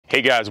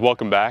Hey guys,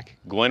 welcome back.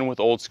 Glenn with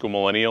Old School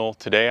Millennial.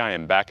 Today I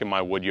am back in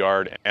my wood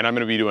yard and I'm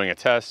going to be doing a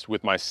test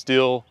with my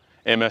Stihl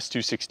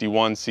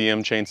MS261 CM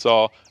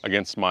chainsaw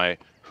against my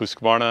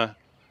Husqvarna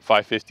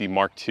 550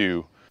 Mark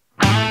II.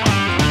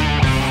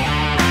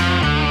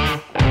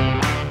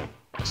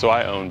 So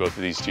I own both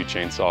of these two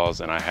chainsaws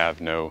and I have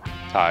no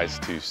ties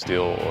to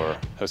Stihl or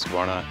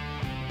Husqvarna.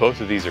 Both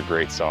of these are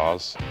great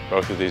saws.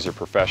 Both of these are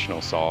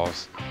professional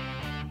saws.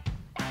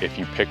 If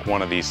you pick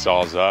one of these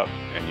saws up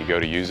and you go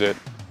to use it,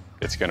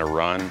 it's gonna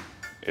run,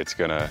 it's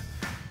gonna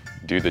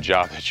do the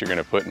job that you're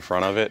gonna put in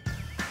front of it.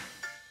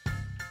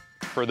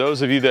 For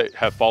those of you that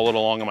have followed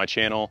along on my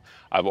channel,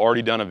 I've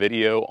already done a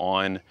video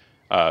on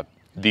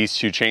these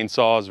two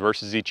chainsaws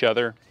versus each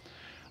other.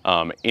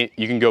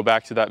 You can go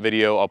back to that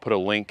video. I'll put a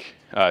link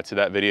to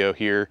that video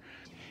here.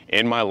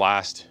 In my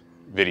last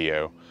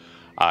video,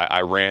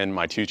 I ran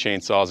my two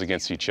chainsaws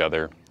against each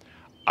other.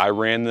 I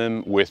ran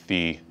them with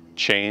the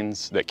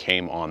chains that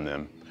came on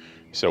them.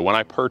 So when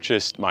I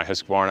purchased my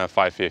Husqvarna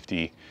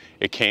 550,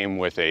 it came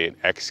with an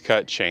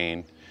xcut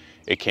chain,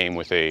 it came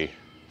with a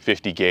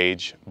 50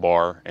 gauge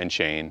bar and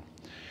chain.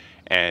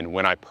 And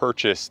when I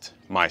purchased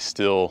my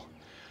Stihl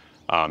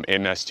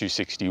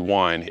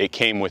MS261, it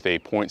came with a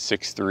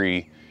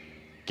 0.63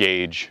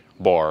 gauge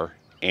bar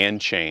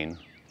and chain.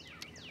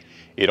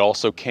 It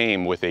also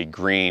came with a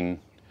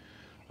green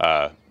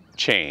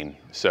chain.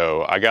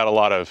 So I got a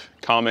lot of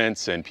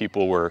comments and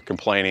people were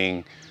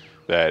complaining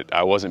that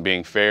I wasn't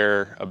being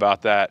fair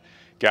about that.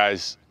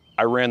 Guys,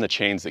 I ran the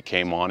chains that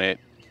came on it.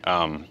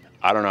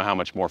 I don't know how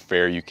much more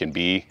fair you can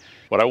be.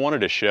 What I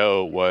wanted to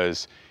show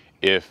was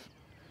if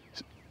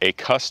a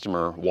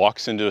customer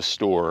walks into a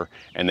store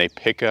and they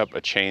pick up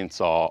a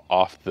chainsaw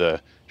off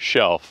the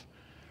shelf,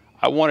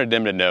 I wanted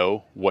them to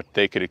know what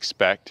they could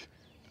expect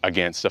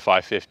against a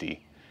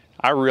 550.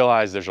 I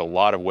realize there's a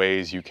lot of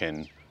ways you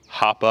can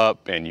hop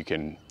up and you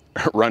can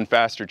run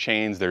faster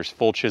chains. There's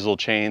full chisel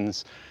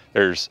chains.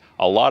 There's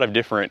a lot of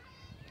different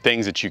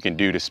things that you can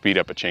do to speed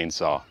up a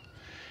chainsaw,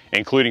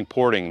 including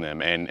porting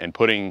them and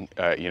putting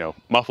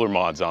muffler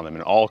mods on them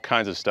and all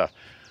kinds of stuff.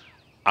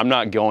 I'm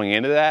not going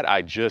into that.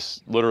 I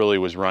just literally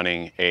was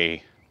running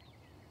a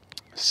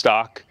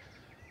stock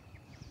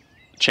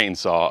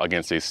chainsaw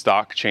against a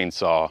stock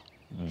chainsaw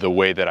the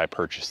way that I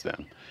purchased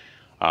them.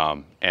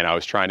 And I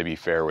was trying to be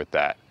fair with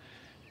that.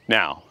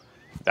 Now,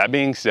 that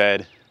being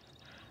said,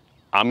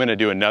 I'm gonna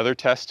do another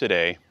test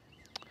today.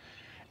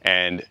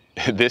 And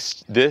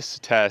this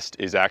test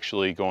is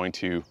actually going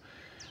to,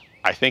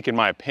 I think in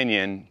my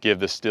opinion, give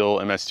the Stihl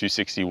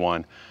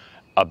MS261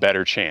 a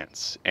better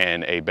chance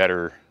and a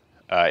better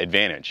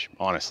advantage,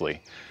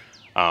 honestly.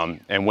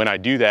 And when I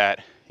do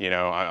that,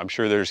 I'm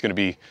sure there's gonna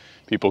be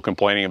people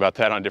complaining about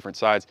that on different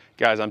sides.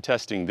 Guys, I'm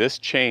testing this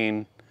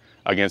chain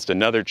against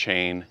another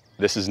chain.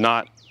 This is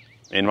not,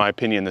 in my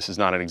opinion, this is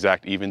not an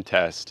exact even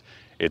test.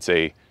 It's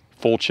a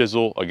full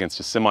chisel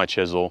against a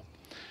semi-chisel.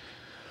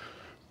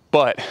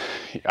 But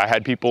I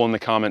had people in the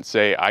comments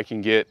say I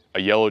can get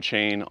a yellow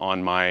chain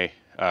on my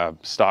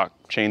stock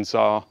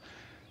chainsaw.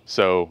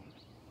 So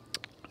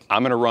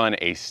I'm gonna run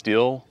a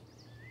Stihl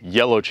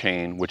yellow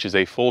chain, which is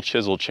a full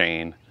chisel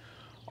chain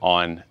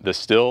on the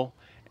Stihl.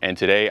 And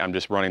today I'm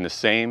just running the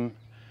same,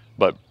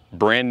 but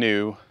brand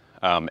new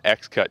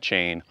xcut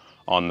chain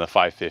on the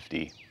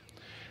 550.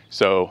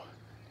 So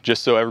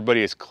just so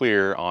everybody is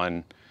clear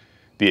on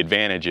the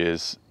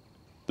advantages,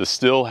 the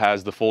Stihl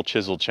has the full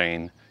chisel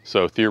chain.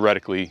 So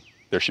theoretically,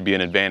 there should be an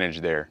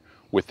advantage there.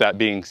 With that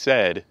being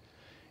said,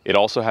 it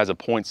also has a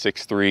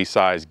 0.63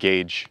 size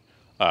gauge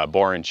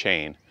bar and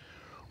chain,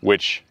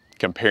 which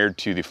compared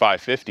to the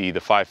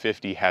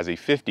 550 has a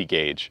 50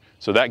 gauge.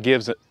 So that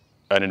gives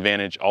an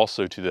advantage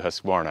also to the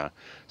Husqvarna.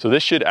 So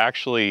this should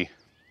actually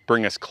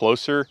bring us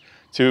closer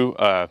to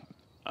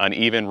an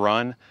even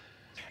run.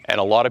 And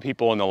a lot of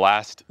people in the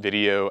last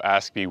video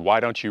asked me,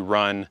 why don't you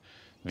run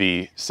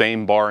the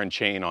same bar and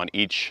chain on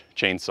each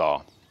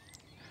chainsaw?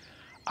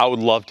 I would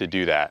love to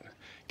do that,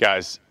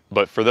 guys,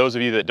 but for those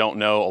of you that don't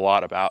know a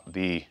lot about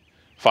the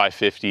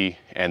 550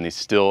 and the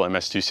Stihl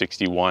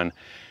MS261,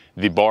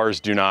 the bars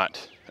do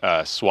not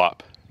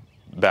swap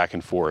back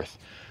and forth.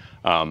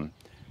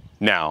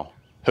 Now,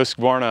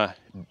 Husqvarna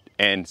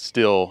and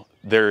Stihl,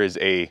 there is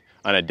an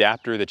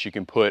adapter that you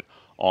can put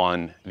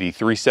on the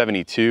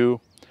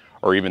 372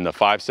 or even the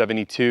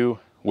 572,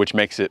 which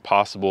makes it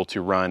possible to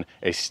run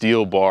a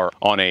Stihl bar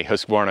on a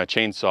Husqvarna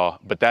chainsaw,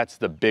 but that's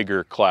the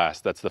bigger class.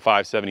 That's the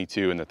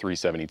 572 and the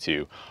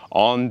 372.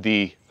 On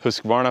the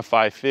Husqvarna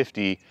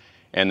 550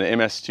 and the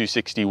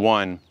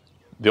MS261,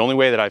 the only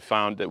way that I've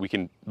found that we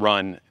can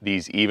run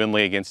these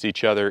evenly against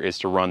each other is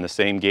to run the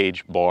same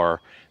gauge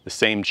bar, the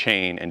same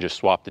chain, and just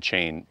swap the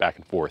chain back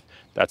and forth.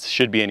 That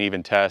should be an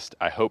even test.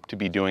 I hope to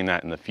be doing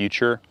that in the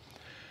future.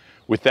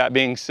 With that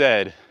being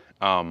said,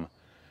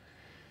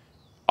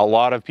 a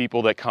lot of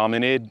people that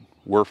commented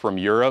were from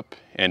Europe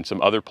and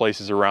some other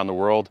places around the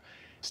world.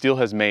 Stihl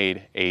has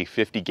made a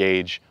 50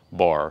 gauge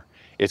bar.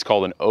 It's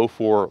called an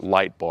 04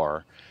 light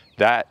bar.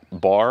 That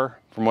bar,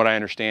 from what I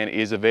understand,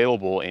 is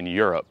available in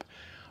Europe.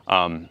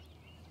 I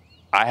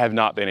have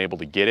not been able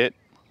to get it.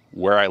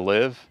 where I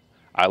live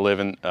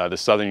in the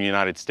southern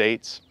United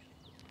States.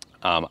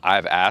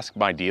 I've asked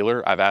my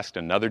dealer, I've asked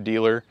another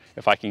dealer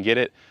if I can get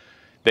it.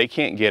 They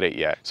can't get it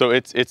yet. So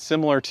it's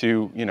similar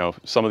to, you know,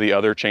 some of the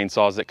other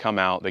chainsaws that come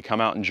out. They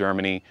come out in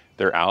Germany,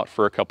 they're out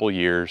for a couple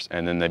years,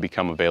 and then they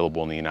become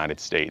available in the United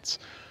States.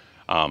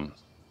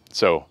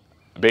 So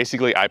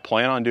basically, I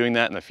plan on doing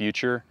that in the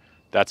future.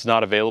 That's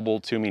not available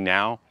to me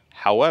now.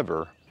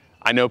 However,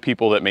 I know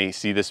people that may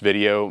see this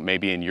video,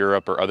 maybe in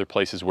Europe or other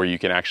places where you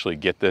can actually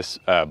get this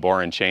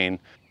bar and chain.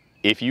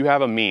 If you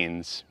have a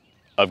means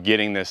of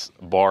getting this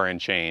bar and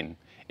chain,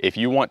 if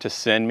you want to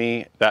send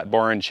me that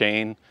bar and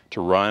chain to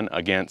run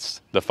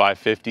against the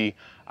 550,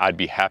 I'd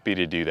be happy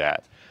to do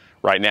that.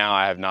 Right now,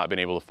 I have not been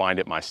able to find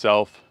it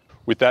myself.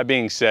 With that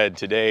being said,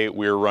 today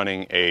we're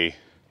running a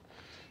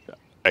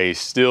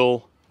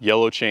Stihl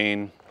yellow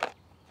chain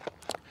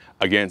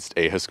against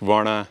a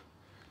Husqvarna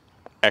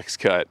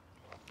xcut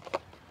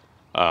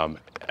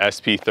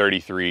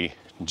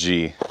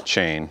SP33G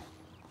chain.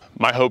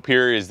 My hope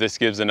here is this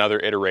gives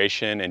another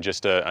iteration and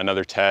just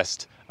another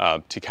test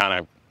to kind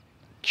of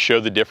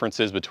show the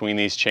differences between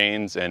these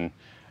chains and,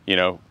 you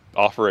know,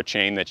 offer a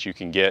chain that you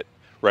can get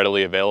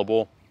readily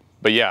available.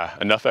 But yeah,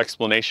 enough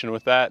explanation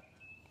with that.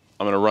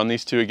 I'm gonna run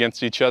these two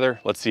against each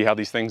other. Let's see how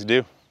these things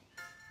do.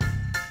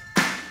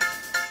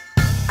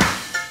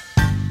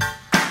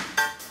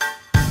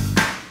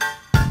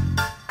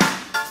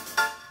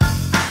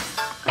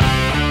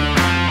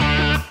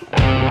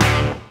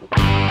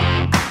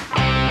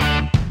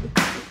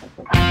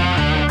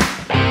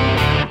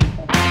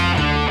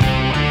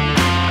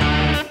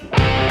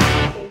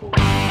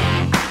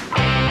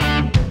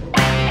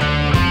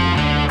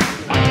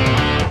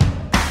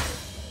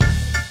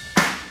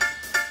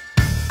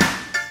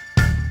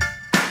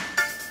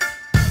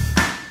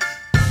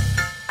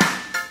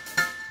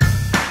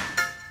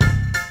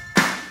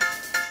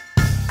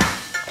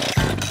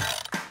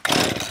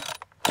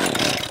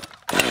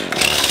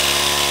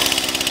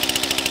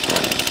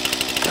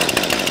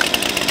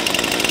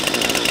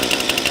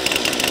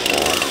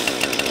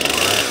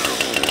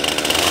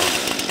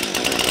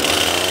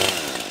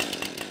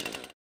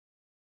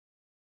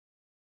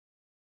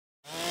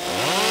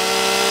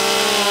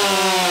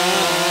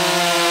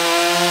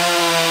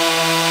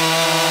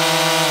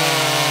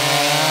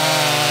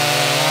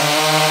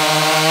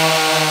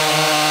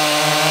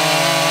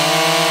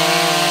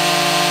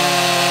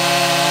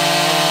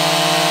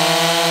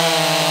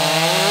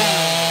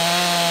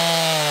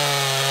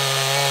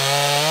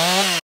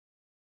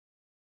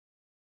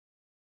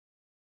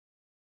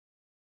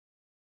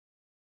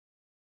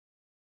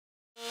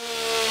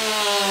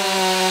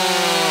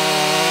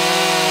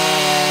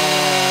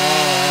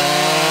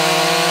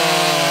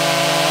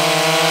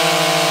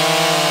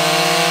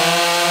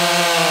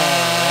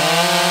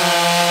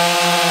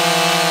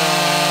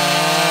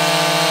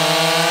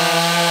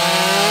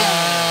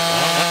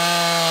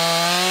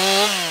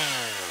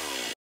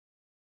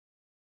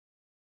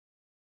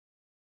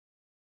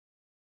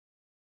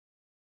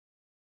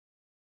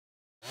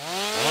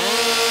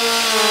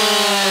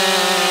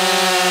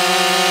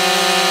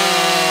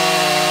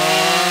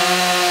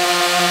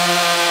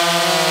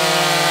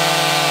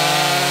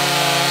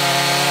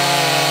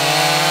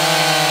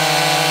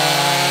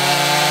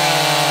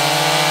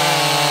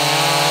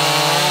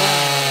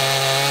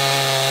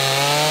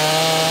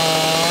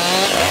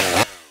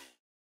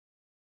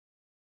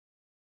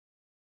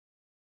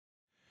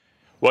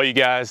 Well, you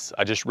guys,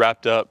 I just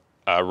wrapped up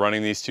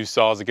running these two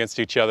saws against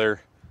each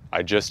other.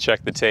 I just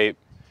checked the tape,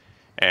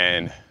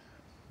 and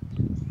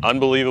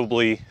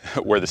unbelievably,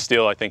 where the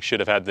Stihl I think should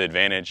have had the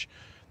advantage,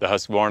 the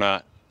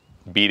Husqvarna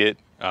beat it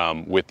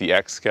with the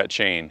xcut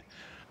chain.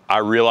 I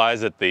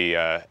realize that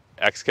the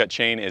xcut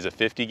chain is a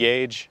 50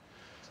 gauge,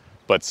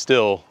 but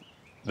still,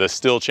 the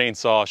Stihl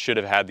chainsaw should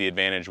have had the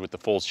advantage with the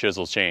full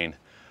chisel chain.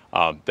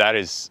 That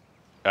is,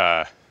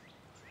 I'm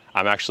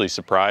actually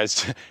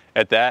surprised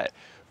at that.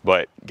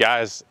 But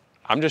guys,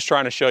 I'm just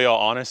trying to show y'all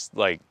honest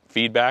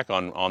feedback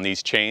on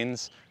these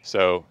chains.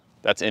 So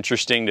that's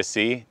interesting to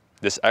see.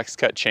 This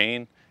xcut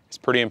chain is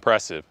pretty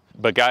impressive.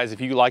 But guys, if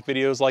you like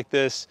videos like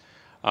this,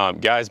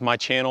 guys, my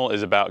channel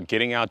is about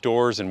getting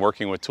outdoors and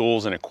working with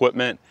tools and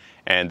equipment.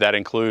 And that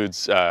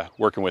includes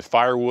working with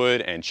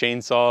firewood and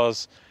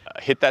chainsaws.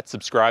 Hit that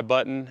subscribe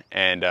button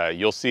and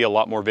you'll see a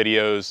lot more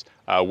videos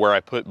where I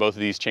put both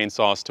of these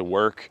chainsaws to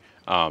work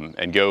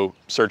and go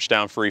search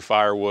down free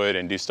firewood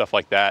and do stuff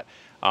like that.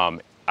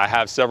 I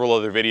have several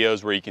other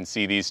videos where you can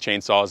see these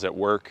chainsaws at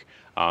work.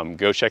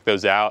 Go check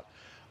those out.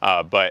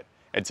 But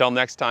until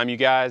next time, you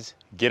guys,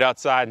 get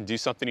outside and do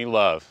something you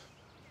love.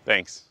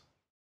 Thanks.